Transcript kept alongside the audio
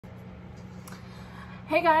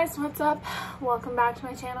Hey guys, what's up? Welcome back to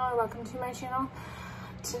my channel, or welcome to my channel.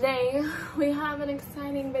 Today we have an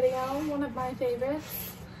exciting video, one of my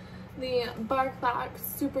favorites, the Barkbox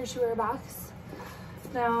Super Chewer Box.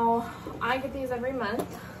 Now, I get these every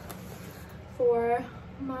month for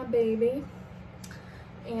my baby,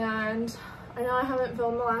 and I know I haven't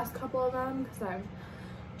filmed the last couple of them because I've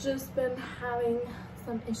just been having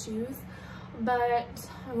some issues. But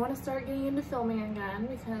I want to start getting into filming again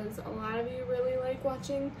because a lot of you really like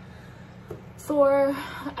watching Thor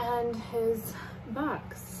and his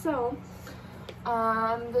box. So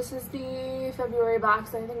this is the February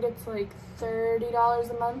box. I think it's like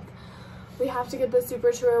 $30 a month. We have to get the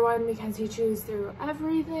Super Chewer one because he chews through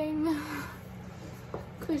everything.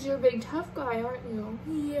 Because you're a big tough guy, aren't you?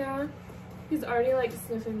 Yeah. He's already like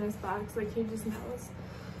sniffing this box, like he just knows.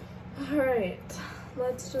 Alright.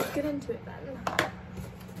 Let's just get into it then.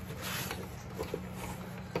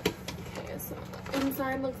 Okay, so the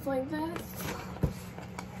inside looks like this.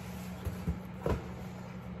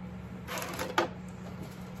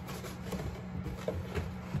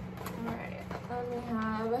 Alright, then we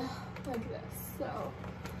have like this. So,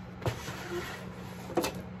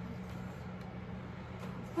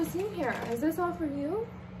 what's in here? Is this all for you?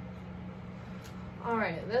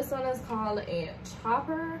 Alright, this one is called a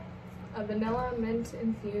chopper. A vanilla mint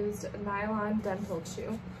infused nylon dental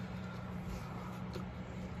chew.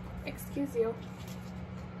 Excuse you.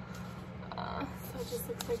 So it just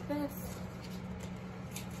looks like this.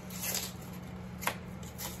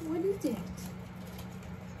 What is it?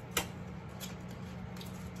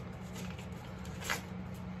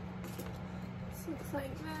 This looks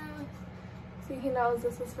like that. See, he knows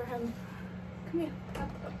this is for him. Come here.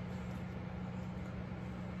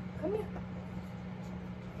 Come here.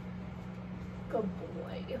 Good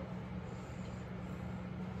boy.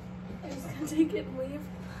 I'm just gonna take it and leave.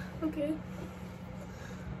 Okay.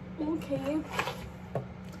 Okay.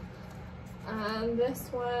 This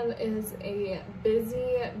one is a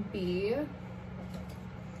Busy Bee.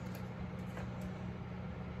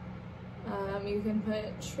 You can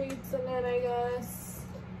put treats in it, I guess.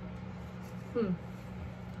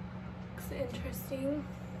 Looks interesting.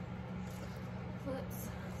 Let's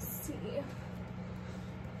see.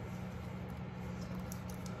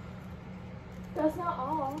 That's not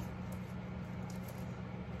all.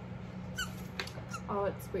 Oh,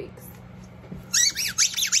 it squeaks.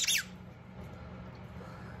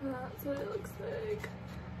 That's what it looks like.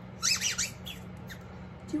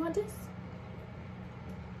 Do you want this?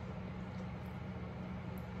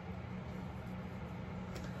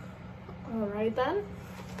 Alright then.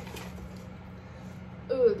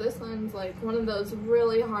 Ooh, this one's like one of those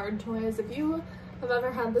really hard toys. If you have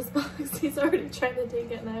ever had this box, he's already trying to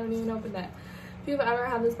take it and I haven't even opened it. If you've ever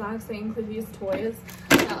had this box, they include these toys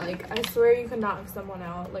that, like, I swear you could knock someone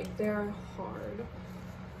out. Like, they're hard.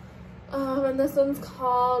 And this one's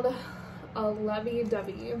called a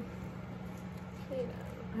Lovey-Dovey. Okay,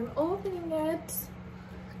 I'm opening it.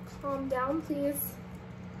 Calm down, please.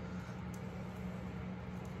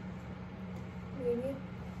 Maybe.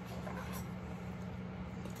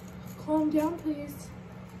 Calm down, please.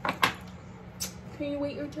 Can you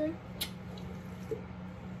wait your turn?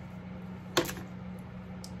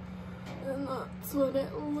 And that's what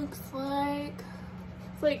it looks like.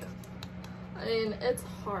 It's like, I mean, it's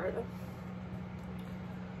hard.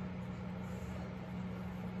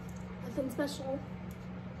 Nothing special.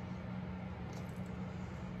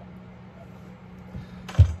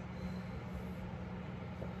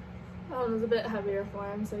 That one was a bit heavier for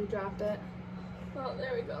him, so he dropped it. Oh,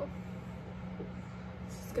 there we go.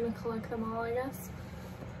 Just gonna collect them all, I guess.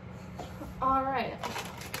 Alright.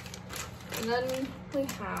 And then we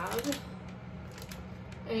have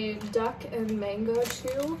a duck and mango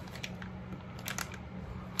chew.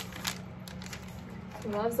 He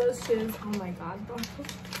loves those chews. Oh my god.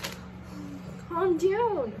 Calm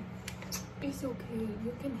down. It's okay.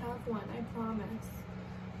 You can have one, I promise.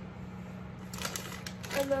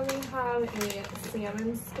 And then we have a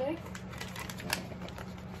salmon stick.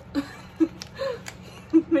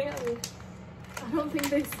 Man, I don't think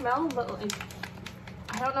they smell, but like,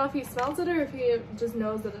 I don't know if he smells it or if he just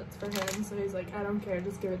knows that it's for him, so he's like, I don't care,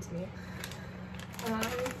 just give it to me.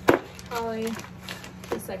 Probably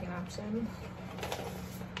the second option.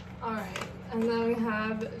 Alright, and then we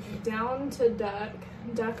have Down to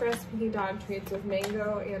Duck Recipe Dog Treats with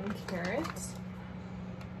mango and carrot.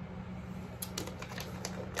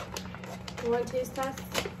 You want taste test?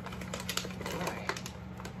 Alright.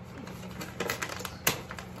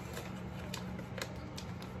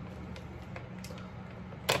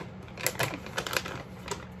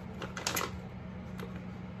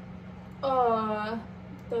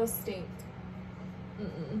 Those stink.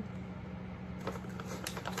 Mm-mm.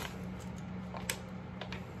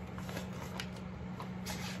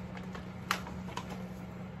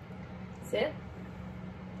 Sit.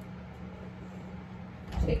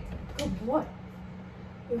 Shake. Good boy.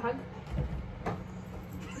 You hug.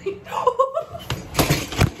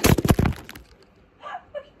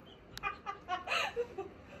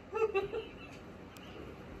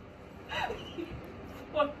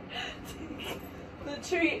 The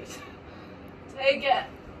treat. Take it.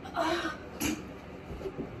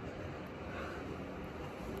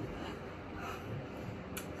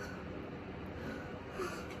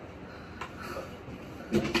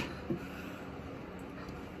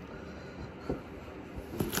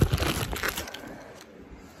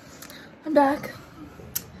 I'm back.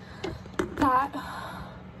 That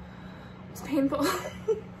was painful.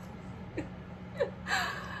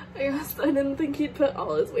 I guess I didn't think he'd put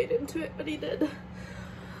all his weight into it, but he did.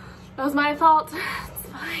 That was my fault. It's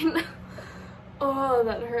fine. Oh,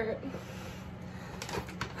 that hurt.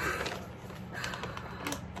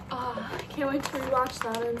 Oh, I can't wait to rewatch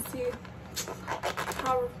that and see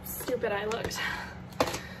how stupid I looked.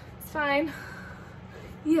 It's fine.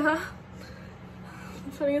 Yeah.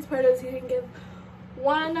 The funniest part is he didn't give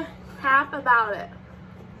one crap about it.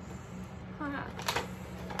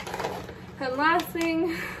 And last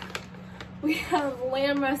thing, we have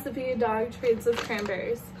lamb recipe dog treats with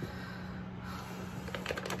cranberries.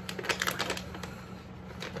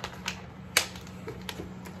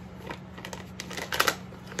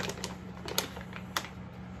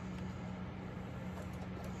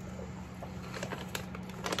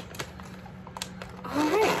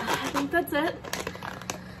 Alright, I think that's it.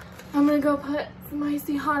 I'm gonna go put some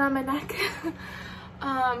icy hot on my neck.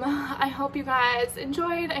 I hope you guys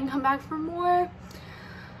enjoyed and come back for more.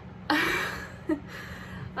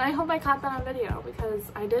 I hope I caught that on video because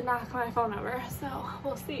I did knock my phone over, so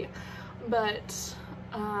we'll see. But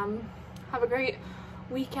have a great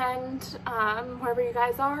weekend wherever you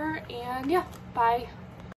guys are, and yeah, bye.